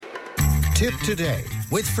Tipp Today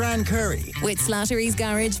with Fran Curry. With Slattery's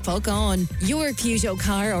Garage, Puck On. Your Peugeot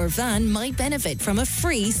car or van might benefit from a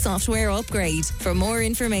free software upgrade. For more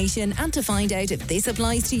information and to find out if this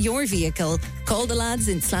applies to your vehicle, call the lads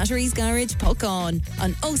in Slattery's Garage, Puck On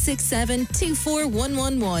 067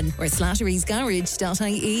 24111 or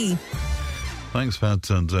slatterysgarage.ie. Thanks, Pat,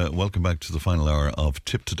 and welcome back to the final hour of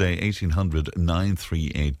Tipp Today, 1800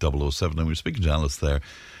 938 007. And we were speaking to Alice there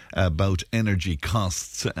about energy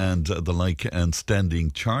costs and the like and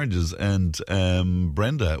standing charges. And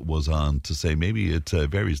Brenda was on to say maybe it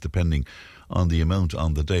varies depending on the amount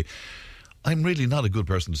on the day. I'm really not a good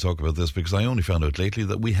person to talk about this because I only found out lately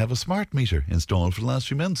that we have a smart meter installed for the last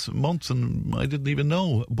few months and I didn't even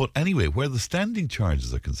know. But anyway, where the standing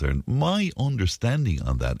charges are concerned, my understanding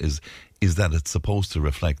on that is that it's supposed to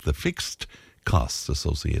reflect the fixed costs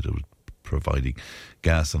associated with providing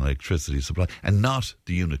gas and electricity supply and not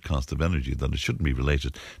the unit cost of energy, that it shouldn't be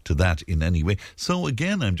related to that in any way. So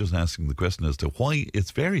again, I'm just asking the question as to why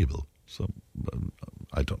it's variable. So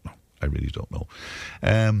I don't know. I really don't know.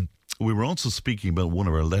 We were also speaking about one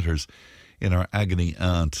of our letters in our Agony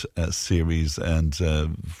Aunt series, and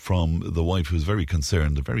from the wife who's very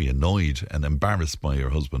concerned, very annoyed and embarrassed by her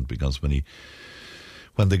husband because when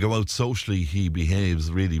they go out socially, he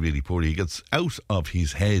behaves really, really poorly. He gets out of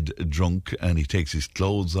his head drunk and he takes his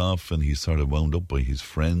clothes off and he's sort of wound up by his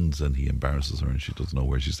friends and he embarrasses her and she doesn't know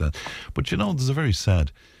where she's at. But you know, there's a very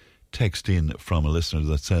sad text in from a listener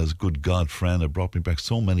that says, "Good God, Fran, it brought me back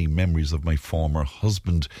so many memories of my former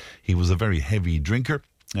husband. He was a very heavy drinker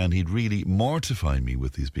and he'd really mortify me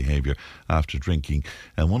with his behaviour after drinking.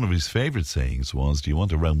 And one of his favourite sayings was, do you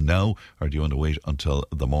want to round now or do you want to wait until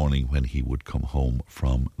the morning when he would come home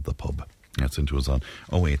from the pub?" That's into us on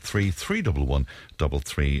 083 311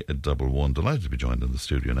 3311. Delighted to be joined in the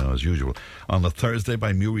studio now, as usual, on a Thursday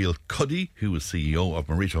by Muriel Cuddy, who is CEO of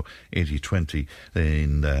Mareto 8020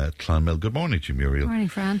 in Clonmel. Good morning to you, Muriel. Morning,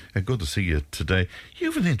 Fran. Good to see you today.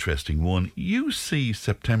 You have an interesting one. You see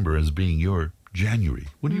September as being your January.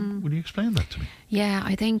 Will you explain that to me? Yeah,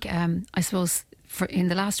 I think, I suppose, in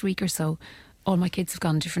the last week or so, all my kids have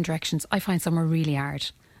gone different directions. I find summer really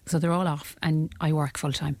hard. So they're all off and I work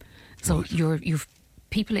full time. So right. You've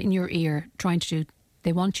people in your ear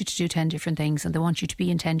they want you to do 10 different things and they want you to be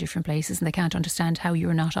in 10 different places and they can't understand how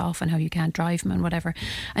you're not off and how you can't drive them and whatever.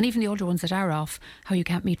 And even the older ones that are off, how you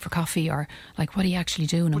can't meet for coffee or like, what are you actually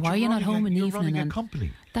doing and why are you not home in the evening? You're running a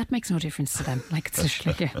company. That makes no difference to them. Like, it's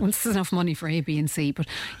literally, yeah, once there's enough money for A, B and C. But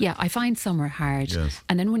yeah, I find summer hard. Yes.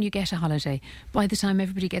 And then when you get a holiday, by the time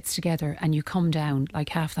everybody gets together and you come down, like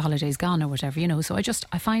half the holiday's gone or whatever, you know. So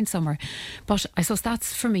I find summer. But I suppose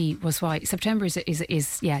that's for me was why September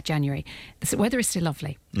is January. The weather is still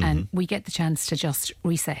lovely. Mm-hmm. And we get the chance to just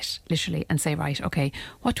reset, literally, and say, right, okay,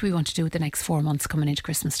 what do we want to do with the next 4 months coming into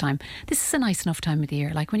Christmas time? This is a nice enough time of the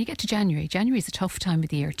year. Like when you get to January is a tough time of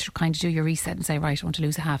the year to kind of do your reset and say, right, I want to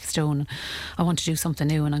lose a half stone, I want to do something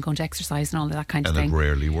new and I'm going to exercise and all of that kind of thing. And it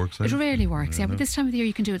rarely works. It rarely works, yeah. But this time of the year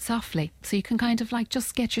you can do it softly. So you can kind of like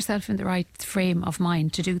just get yourself in the right frame of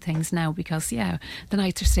mind to do things now because, yeah, the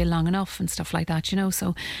nights are still long enough and stuff like that, you know.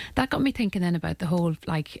 So that got me thinking then about the whole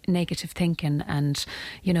like negative thinking and,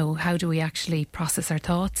 you know, how do we actually process our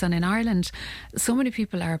thoughts? And in Ireland, so many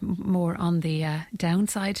people are more on the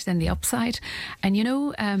downside than the upside. And, you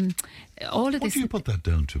know, all of this... What do you put that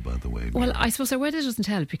down to, by the way? Well, I suppose our weather doesn't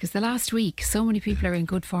help because the last week, so many people are in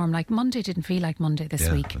good form. Like Monday didn't feel like Monday this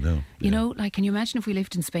week. I know. You know, like, can you imagine if we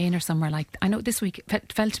lived in Spain or somewhere like... I know this week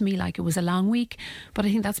felt to me like it was a long week, but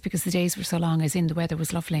I think that's because the days were so long, as in the weather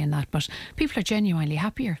was lovely and that. But people are genuinely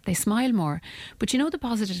happier. They smile more. But you know, the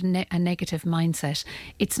positive and negative mindset,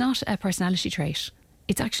 it's not a personality trait.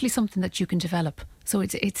 It's actually something that you can develop. So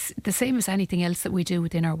it's the same as anything else that we do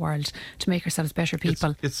within our world to make ourselves better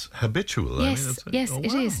people. It's habitual. Yes,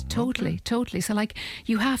 it is. Totally. So like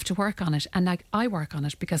you have to work on it. And like I work on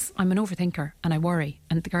it because I'm an overthinker and I worry.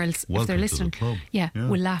 And the girls, if they're listening,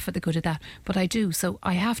 will laugh at the good of that. But I do. So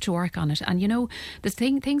I have to work on it. And you know, the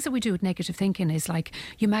things that we do with negative thinking is like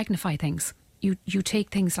you magnify things. You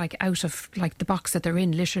take things like out of like the box that they're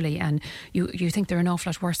in literally and you think they're an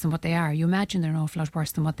awful lot worse than what they are. You imagine they're an awful lot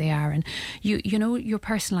worse than what they are and you know you're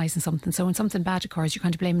personalising something. So when something bad occurs you're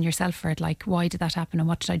kind of blaming yourself for it, like why did that happen and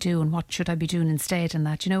what did I do and what should I be doing instead and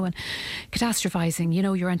that, you know. And catastrophising, you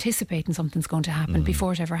know, you're anticipating something's going to happen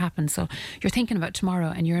before it ever happens. So you're thinking about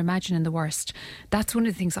tomorrow and you're imagining the worst. That's one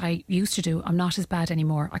of the things I used to do. I'm not as bad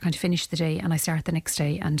anymore. I kind of finish the day and I start the next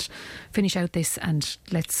day and finish out this and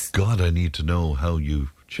let's... God, I need to know how you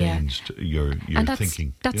changed your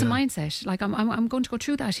thinking. That's a mindset. Like I'm going to go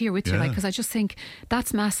through that here with you, because I just think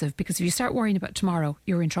that's massive. Because if you start worrying about tomorrow,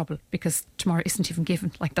 you're in trouble, because tomorrow isn't even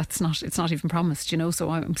given. Like it's not even promised. So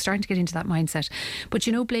I'm starting to get into that mindset. But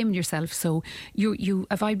blaming yourself. So you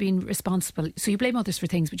avoid being responsible. So you blame others for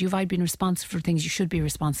things, but you avoid being responsible for things you should be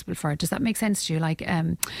responsible for. Does that make sense to you? Like,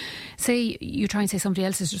 say you try and say somebody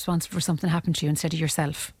else is responsible for something that happened to you instead of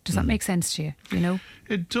yourself. Does that make sense to you?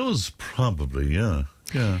 It does, probably, yeah.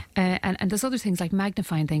 Yeah. And there's other things like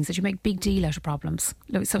magnifying things, that you make big deal out of problems.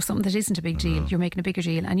 So something that isn't a big deal, you're making a bigger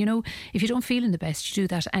deal. And if you don't feel in the best, you do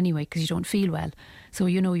that anyway because you don't feel well. So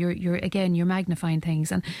you're magnifying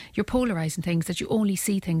things, and you're polarising things, that you only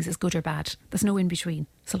see things as good or bad. There's no in between.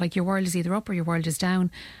 So like your world is either up or your world is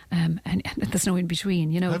down, and there's no in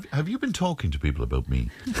between. Have you been talking to people about me?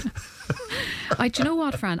 Do you know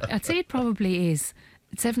what, Fran? I'd say it probably is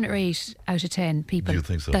 7 or 8 out of 10 people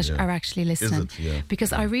that are actually listening. Is it? Yeah.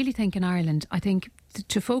 Because I really think in Ireland, I think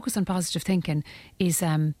to focus on positive thinking is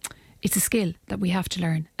it's a skill that we have to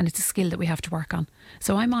learn, and it's a skill that we have to work on.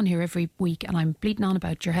 So I'm on here every week and I'm bleating on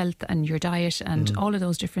about your health and your diet and all of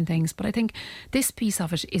those different things. But I think this piece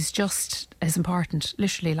of it is just as important,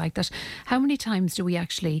 literally, like that. How many times do we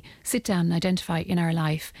actually sit down and identify in our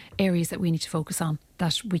life areas that we need to focus on,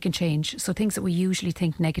 that we can change? So things that we usually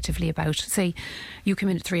think negatively about. Say you came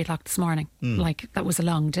in at 3 o'clock this morning, like that was a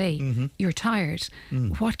long day. You're tired.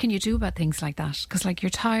 What can you do about things like that? Because like you're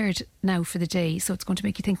tired now for the day, so it's going to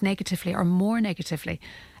make you think negatively or more negatively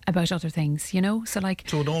about other things,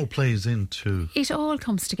 so it all plays into, it all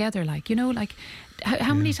comes together,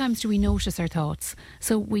 how many times do we notice our thoughts?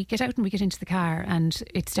 So we get out and we get into the car and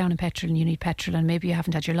it's down in petrol and you need petrol, and maybe you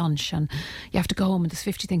haven't had your lunch and you have to go home and there's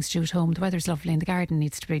 50 things to do at home. The weather's lovely and the lawn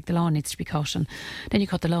needs to be cut, and then you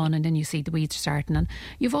cut the lawn and then you see the weeds are starting, and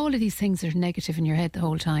you've all of these things that are negative in your head the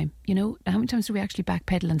whole time. How many times do we actually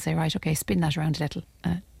backpedal and say, right, okay, spin that around a little?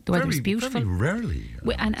 The weather's beautiful. Very rarely.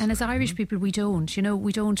 And as Irish people, we don't.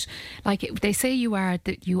 We don't. Like they say, you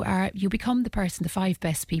become the 5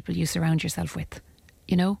 best people you surround yourself with.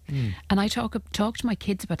 And I talk to my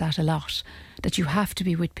kids about that a lot. That you have to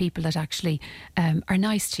be with people that actually are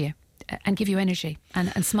nice to you and give you energy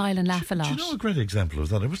and smile and laugh a lot. Do you know a great example of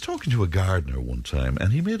that? I was talking to a gardener one time,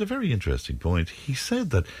 and he made a very interesting point. He said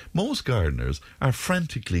that most gardeners are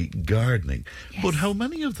frantically gardening, but how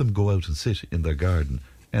many of them go out and sit in their garden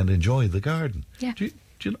and enjoy the garden? Yeah. Do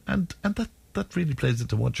you know, and that really plays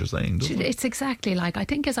into what you're saying, doesn't it? It's exactly like, I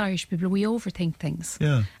think as Irish people, we overthink things.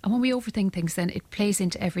 Yeah. And when we overthink things, then it plays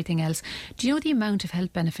into everything else. Do you know the amount of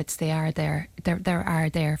health benefits there are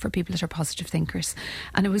there for people that are positive thinkers?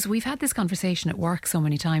 And we've had this conversation at work so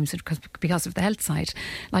many times because of the health side,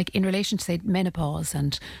 like in relation to, say, menopause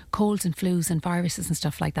and colds and flus and viruses and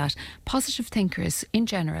stuff like that. Positive thinkers in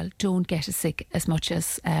general don't get as sick as much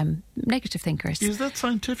as negative thinkers. Is that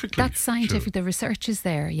scientifically? That's scientific. True. The research is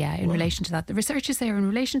there, in relation to that. The research is there in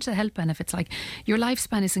relation to the health benefits, like your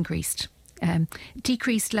lifespan is increased.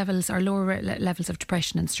 Decreased levels or lower levels of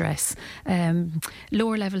depression and stress,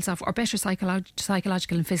 lower levels of or better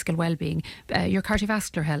psychological and physical well-being, your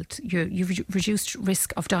cardiovascular health, you've reduced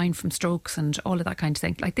risk of dying from strokes and all of that kind of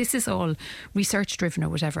thing. Like this is all research driven or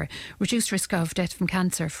whatever. Reduced risk of death from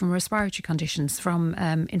cancer, from respiratory conditions, from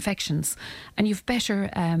infections, and you've better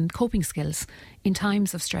coping skills in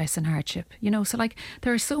times of stress and hardship. So like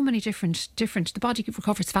there are so many different the body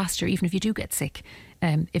recovers faster even if you do get sick,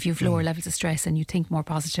 if you've lower levels of stress and you think more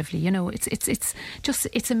positively.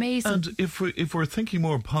 It's amazing. And if we're thinking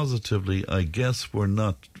more positively, I guess we're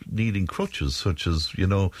not needing crutches such as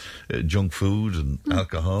junk food and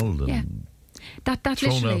alcohol and that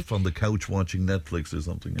thrown off on the couch watching Netflix or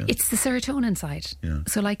something. Yeah. It's the serotonin side. Yeah.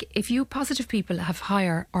 So like if you positive people have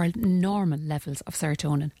higher or normal levels of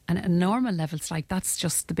serotonin, and normal levels, like that's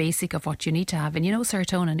just the basic of what you need to have. And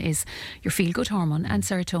serotonin is your feel good hormone, and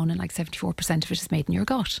serotonin, like 74% of it is made in your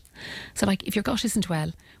gut. So like if your gut isn't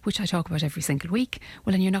well, which I talk about every single week,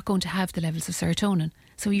 well then you're not going to have the levels of serotonin.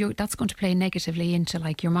 So that's going to play negatively into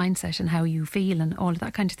like your mindset and how you feel and all of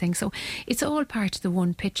that kind of thing. So it's all part of the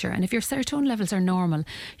one picture. And if your serotonin levels are normal,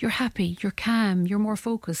 you're happy, you're calm, you're more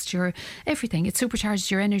focused, you're everything. It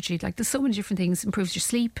supercharges your energy. Like there's so many different things. Improves your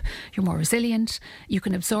sleep. You're more resilient. You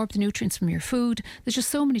can absorb the nutrients from your food. There's just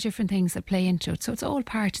so many different things that play into it. So it's all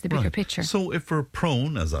part of the bigger picture. So if we're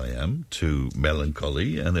prone, as I am, to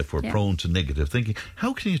melancholy, and if we're prone to negative thinking,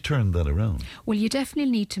 how can you turn that around? Well, you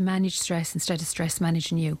definitely need to manage stress instead of stress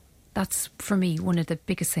managing you. That's, for me, one of the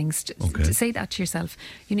biggest things. To say that to yourself.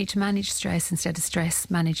 You need to manage stress instead of stress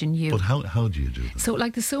managing you. But how do you do that? So,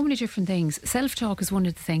 like, there's so many different things. Self-talk is one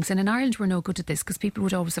of the things. And in Ireland, we're no good at this because people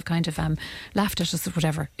would always have kind of laughed at us or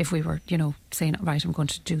whatever if we were, saying, right, I'm going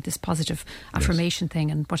to do this positive affirmation thing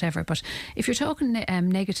and whatever. But if you're talking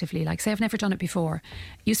negatively, like, say, I've never done it before,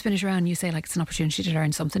 you spin it around and you say, like, it's an opportunity to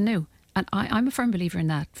learn something new. And I'm a firm believer in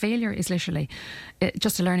that. Failure is literally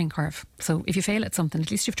just a learning curve. So if you fail at something,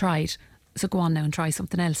 at least you've tried. So go on now and try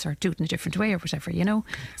something else or do it in a different way or whatever,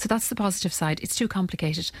 So that's the positive side. It's too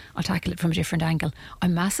complicated. I'll tackle it from a different angle.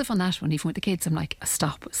 I'm massive on that one. Even with the kids, I'm like,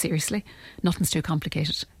 stop, seriously. Nothing's too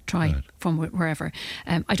complicated. Try from wherever.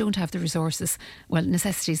 I don't have the resources. Well,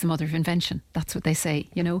 necessity is the mother of invention. That's what they say,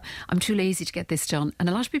 I'm too lazy to get this done. And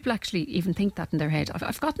a lot of people actually even think that in their head.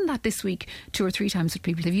 I've gotten that this week 2 or 3 times with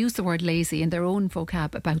people. They've used the word lazy in their own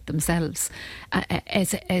vocab about themselves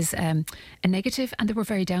as a negative, and they were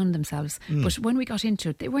very down on themselves. But when we got into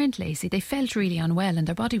it, they weren't lazy. They felt really unwell and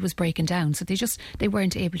their body was breaking down. So they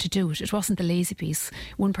weren't able to do it. It wasn't the lazy piece.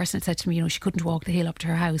 One person had said to me, she couldn't walk the hill up to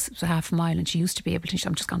her house. It was a half a mile and she used to be able to.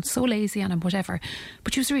 I'm just gone so lazy and I'm whatever.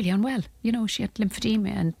 But she was really unwell. She had lymphedema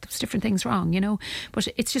and there was different things wrong, But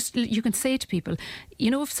it's just, you can say to people,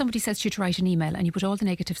 if somebody says to you to write an email and you put all the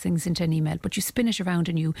negative things into an email, but you spin it around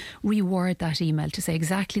and you reword that email to say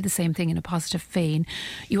exactly the same thing in a positive vein,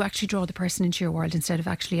 you actually draw the person into your world instead of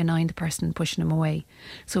actually annoying the person and pushing them away.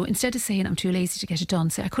 So instead of saying I'm too lazy to get it done,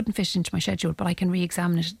 say I couldn't fit it into my schedule, but I can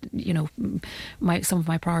re-examine it, some of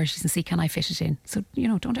my priorities and see, can I fit it in? So,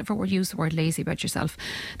 don't ever use the word lazy about yourself.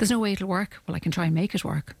 There's no way it'll work. Well, I can try and make it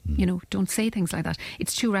work. Don't say things like that.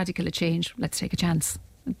 It's too radical a change. Let's take a chance.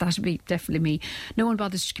 That would be definitely me. No one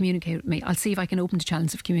bothers to communicate with me. I'll see if I can open the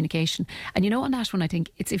challenge of communication. And on that one, I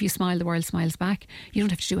think it's if you smile, the world smiles back. You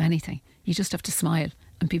don't have to do anything. You just have to smile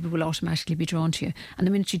and people will automatically be drawn to you. And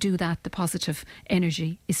the minute you do that, the positive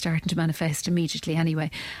energy is starting to manifest immediately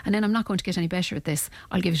anyway. And then I'm not going to get any better at this.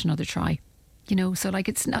 I'll give it another try. So like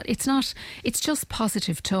it's just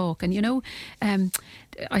positive talk. And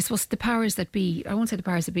I suppose the powers that be, I won't say the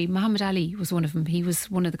powers that be, Muhammad Ali was one of them. He was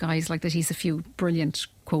one of the guys like that. He's a few brilliant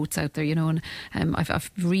quotes out there, and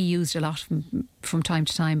I've reused a lot from time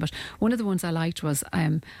to time, but one of the ones I liked was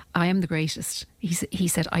I am the greatest. He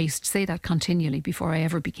said, I used to say that continually before I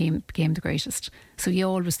ever became the greatest. So he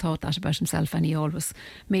always thought that about himself and he always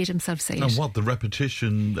made himself say it. And what, the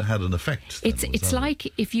repetition had an effect then, it's like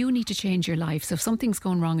if you need to change your life, so if something's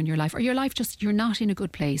going wrong in your life, or your life just, you're not in a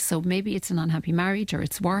good place, so maybe it's an unhappy marriage or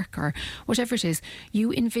it's work or whatever it is,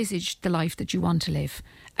 you envisage the life that you want to live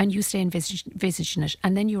and you stay envisaging it,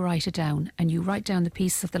 and then you write it down and you write down the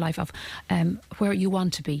pieces of the life of where you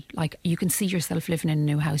want to be. Like you can see yourself living in a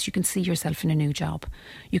new house, you can see yourself in a new job,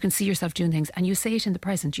 you can see yourself doing things, and you say it in the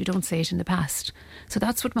present, you don't say it in the past. So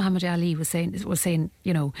that's what Muhammad Ali was saying,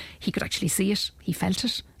 he could actually see it, he felt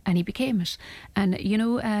it, and he became it. And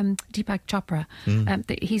Deepak Chopra,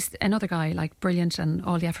 he's another guy, like brilliant and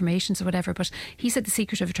all the affirmations or whatever, but he said the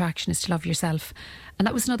secret of attraction is to love yourself. And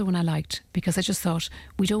that was another one I liked, because I just thought,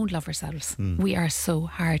 we don't love ourselves. We are so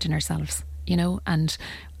hard on ourselves, and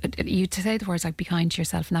you to say the words like be kind to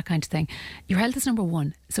yourself and that kind of thing. Your health is number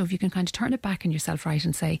one. So if you can kind of turn it back on yourself, right,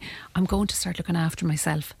 and say, I'm going to start looking after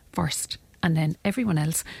myself first, and then everyone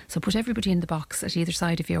else. So put everybody in the box at either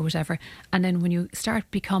side of you or whatever. And then when you start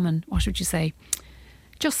becoming, what would you say,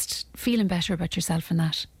 just feeling better about yourself and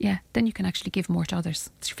that, then you can actually give more to others.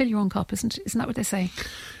 Fill your own cup, isn't that what they say?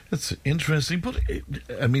 It's interesting, but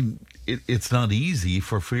it's not easy.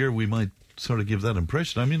 For fear we might sort of give that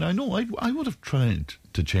impression. I mean, I know I would have tried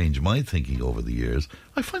to change my thinking over the years.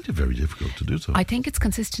 I find it very difficult to do so. I think it's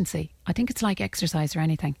consistency. I think it's like exercise or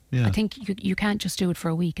anything. Yeah. I think you can't just do it for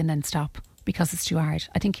a week and then stop because it's too hard.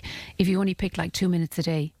 I think if you only pick like 2 minutes a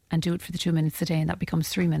day and do it for the 2 minutes a day and that becomes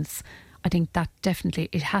 3 minutes, I think that definitely,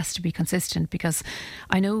 it has to be consistent. Because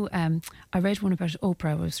I know I read one about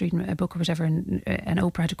Oprah. I was reading a book or whatever, and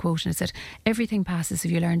Oprah had a quote and it said, everything passes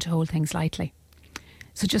if you learn to hold things lightly.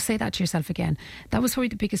 So just say that to yourself again. That was probably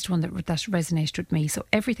the biggest one that resonated with me. So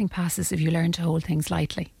everything passes if you learn to hold things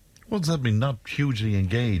lightly. What does that mean? Not hugely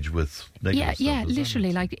engage with negative stuff? Yeah,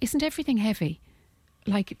 literally. Like, isn't everything heavy?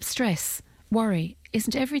 Like stress, worry,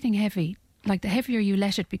 isn't everything heavy? Like the heavier you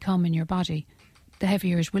let it become in your body, the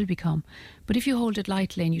heavier it will become. But if you hold it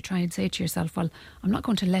lightly and you try and say to yourself, well, I'm not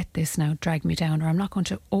going to let this now drag me down, or I'm not going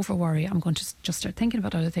to over worry, I'm going to just start thinking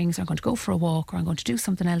about other things, I'm going to go for a walk, or I'm going to do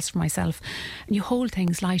something else for myself, and you hold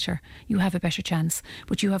things lighter, you have a better chance.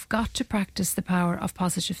 But you have got to practice the power of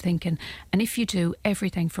positive thinking. And if you do,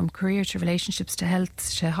 everything from career to relationships to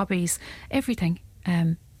health to hobbies, everything,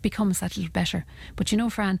 becomes that little better. But you know,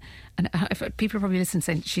 Fran, and if people are probably listening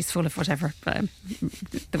saying she's full of whatever,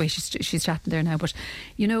 the way she's chatting there now, but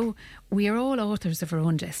you know, we are all authors of our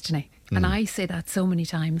own destiny. And I say that so many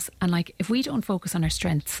times. And like, if we don't focus on our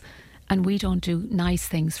strengths and we don't do nice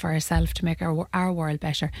things for ourselves to make our world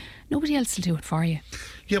better, nobody else will do it for you.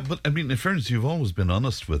 Yeah, but I mean, in fairness, you've always been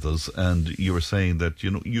honest with us, and you were saying that,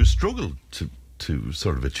 you know, you struggle to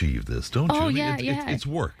sort of achieve this, don't you? Oh, I mean, yeah. It's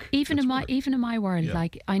work. Even in my world,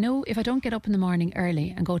 like, I know if I don't get up in the morning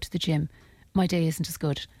early and go to the gym, my day isn't as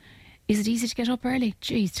good. Is it easy to get up early?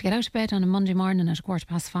 Geez, to get out of bed on a Monday morning at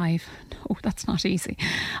 5:15. No, that's not easy.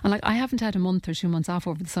 And like, I haven't had a month or 2 months off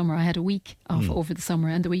over the summer. I had a week off over the summer,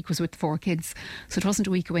 and the week was with the 4 kids. So it wasn't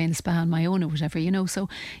a week away in the spa on my own or whatever, you know. So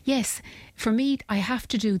yes, for me, I have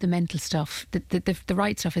to do the mental stuff. The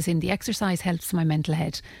right stuff is in the exercise helps my mental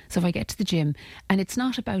head. So if I get to the gym, and it's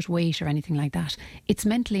not about weight or anything like that, it's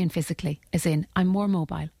mentally and physically, as in I'm more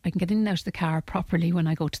mobile. I can get in and out of the car properly when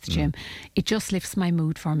I go to the gym. It just lifts my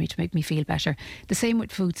mood for me to make me feel better. The same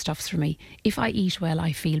with foodstuffs for me. If I eat well,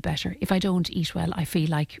 I feel better. If I don't eat well, I feel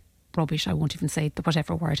like rubbish. I won't even say the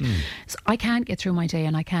whatever word. So I can't get through my day,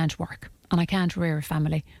 and I can't work, and I can't rear a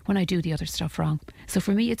family when I do the other stuff wrong. So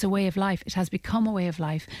for me, it's a way of life. It has become a way of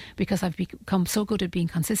life because I've become so good at being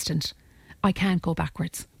consistent. I can't go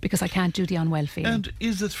backwards because I can't do the unwell feeling. And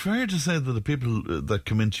is it fair to say that the people that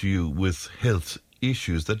come into you with health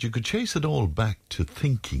issues, that you could chase it all back to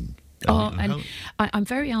thinking? I'm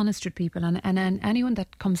very honest with people, and anyone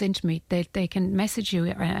that comes into me, they can message you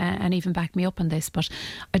and even back me up on this. But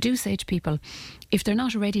I do say to people, if they're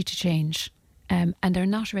not ready to change, and they're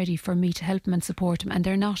not ready for me to help them and support them, and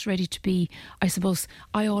they're not ready to be, I suppose,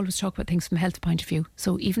 I always talk about things from a health point of view.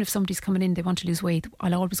 So even if somebody's coming in, they want to lose weight,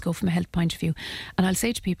 I'll always go from a health point of view. And I'll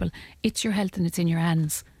say to people, it's your health and it's in your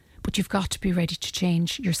hands. But you've got to be ready to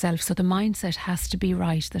change yourself. So the mindset has to be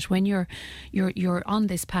right, that when you're on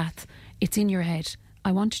this path, it's in your head.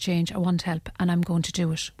 I want to change, I want help, and I'm going to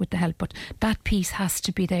do it with the help. But that piece has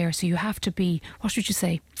to be there. So you have to be, what would you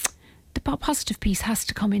say? The positive piece has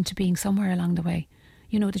to come into being somewhere along the way.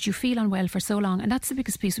 You know, that you feel unwell for so long. And that's the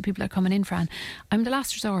biggest piece with people that are coming in, Fran. I'm the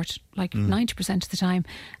last resort, like 90% of the time.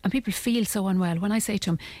 And people feel so unwell. When I say to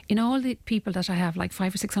them, in all the people that I have, like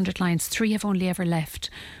 500 or 600 clients, 3 have only ever left.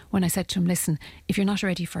 When I said to them, listen, if you're not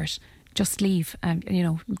ready for it, just leave. You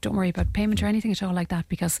know, don't worry about payment or anything at all like that,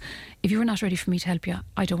 because if you're not ready for me to help you,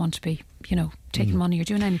 I don't want to be, you know, taking money or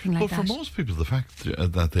doing anything like that. But for most people, the fact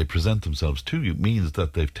that they present themselves to you means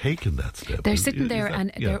that they've taken that step. They're sitting there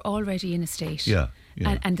and they're already in a state. Yeah.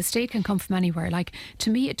 And the state can come from anywhere. Like, to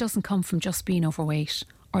me, it doesn't come from just being overweight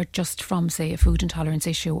or just from, say, a food intolerance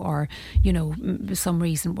issue or, you know, some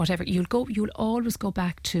reason, whatever. You'll always go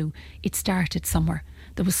back to, it started somewhere.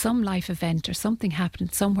 There was some life event or something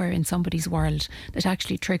happened somewhere in somebody's world that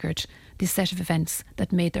actually triggered this set of events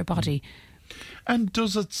that made their body. And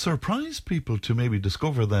does it surprise people to maybe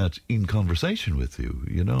discover that in conversation with you,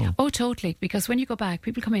 you know? Oh, totally. Because when you go back,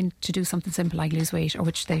 people come in to do something simple like lose weight, or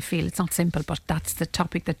which they feel it's not simple, but that's the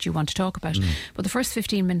topic that you want to talk about. But the first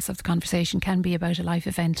 15 minutes of the conversation can be about a life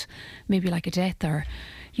event, maybe like a death, or,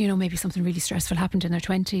 you know, maybe something really stressful happened in their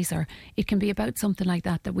 20s, or it can be about something like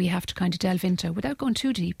that we have to kind of delve into without going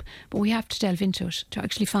too deep, but we have to delve into it to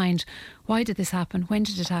actually find, why did this happen? When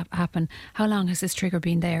did it happen? How long has this trigger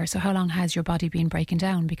been there? So how long has your body been breaking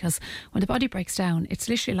down? Because when the body breaks down, it's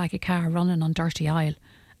literally like a car running on dirty aisle,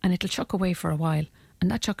 and it'll chuck away for a while. And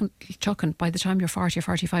that chucking, by the time you're 40 or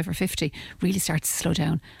 45 or 50, really starts to slow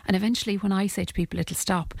down. And eventually, when I say to people it'll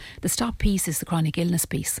stop, the stop piece is the chronic illness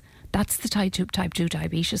piece. That's the type 2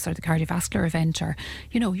 diabetes or the cardiovascular event, or,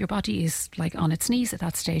 you know, your body is like on its knees at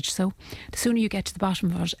that stage. So the sooner you get to the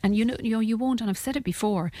bottom of it, and you know you won't, and I've said it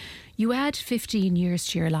before, you add 15 years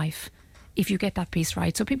to your life if you get that piece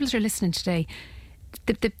right. So people that are listening today,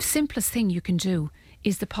 the simplest thing you can do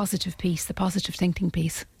is the positive piece, the positive thinking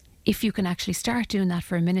piece. If you can actually start doing that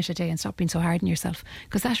for a minute a day and stop being so hard on yourself,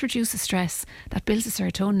 because that reduces stress, that builds the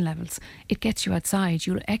serotonin levels, it gets you outside,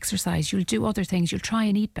 you'll exercise, you'll do other things, you'll try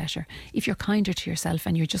and eat better if you're kinder to yourself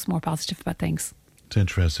and you're just more positive about things. It's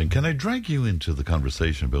interesting. Can I drag you into the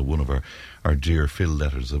conversation about one of our dear Phil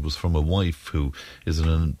letters? It was from a wife who is in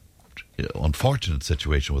an unfortunate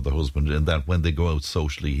situation with her husband, in that when they go out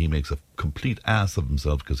socially, he makes a complete ass of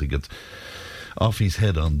himself because he gets off his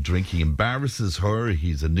head on drink. He embarrasses her,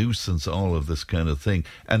 he's a nuisance, all of this kind of thing.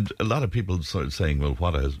 And a lot of people start saying,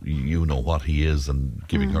 well, you know what he is, and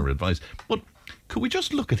giving her advice. But could we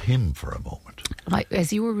just look at him for a moment?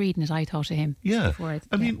 As you were reading it, I thought of him. Yeah.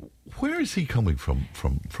 I mean, where is he coming from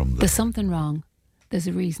There's something wrong. There's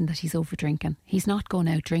a reason that he's over drinking. He's not going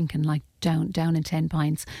out drinking like down in 10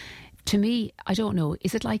 pints. to me, I don't know,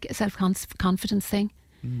 is it like a self-confidence thing?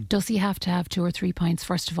 Does he have to have 2 or 3 pints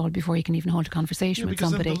first of all before he can even hold a conversation with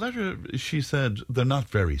somebody? Because in the letter she said they're not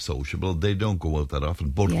very sociable, they don't go out that often,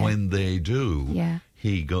 but when they do,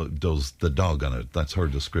 he does the dog on it. That's her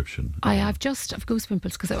description. I've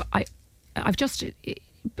goosepimples because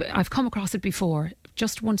I've come across it before,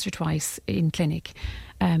 just once or twice in clinic,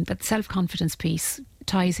 that self-confidence piece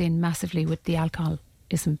ties in massively with the alcoholism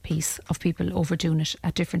piece of people overdoing it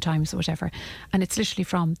at different times or whatever. And it's literally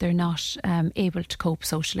from they're not able to cope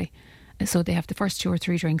socially. So they have the first 2 or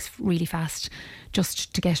 3 drinks really fast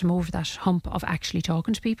just to get them over that hump of actually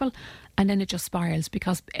talking to people. And then it just spirals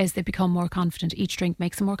because as they become more confident, each drink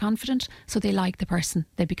makes them more confident. So they like the person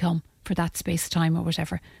they become for that space of time or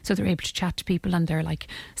whatever. So they're able to chat to people and they're like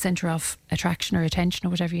centre of attraction or attention or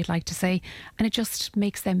whatever you'd like to say. And it just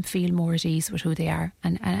makes them feel more at ease with who they are.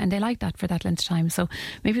 And they like that for that length of time. So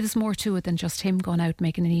maybe there's more to it than just him going out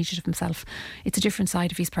making an idiot of himself. It's a different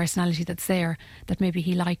side of his personality that's there that maybe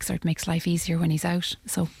he likes, or it makes life easier when he's out.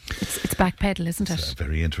 So it's backpedal, isn't it? It's a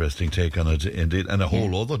very interesting take on it indeed, and a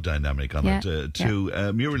whole other dynamic on it too.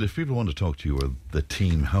 Muriel, if people want to talk to you or the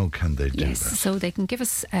team, how can they do that? So they can give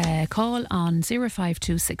us a call on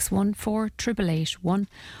 05261 4881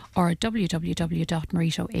 or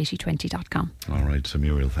www.mareto8020.com. All right, so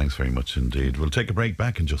Muriel, thanks very much indeed. We'll take a break,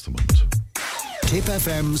 back in just a moment. Tipp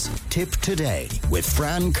FM's Tipp Today with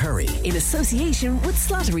Fran Curry. In association with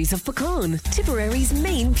Slattery's of Puckane, Tipperary's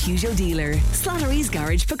main Peugeot dealer. Slattery's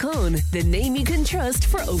Garage Puckane, the name you can trust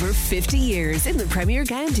for over 50 years in the Premier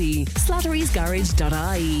County.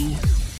 Slattery'sGarage.ie.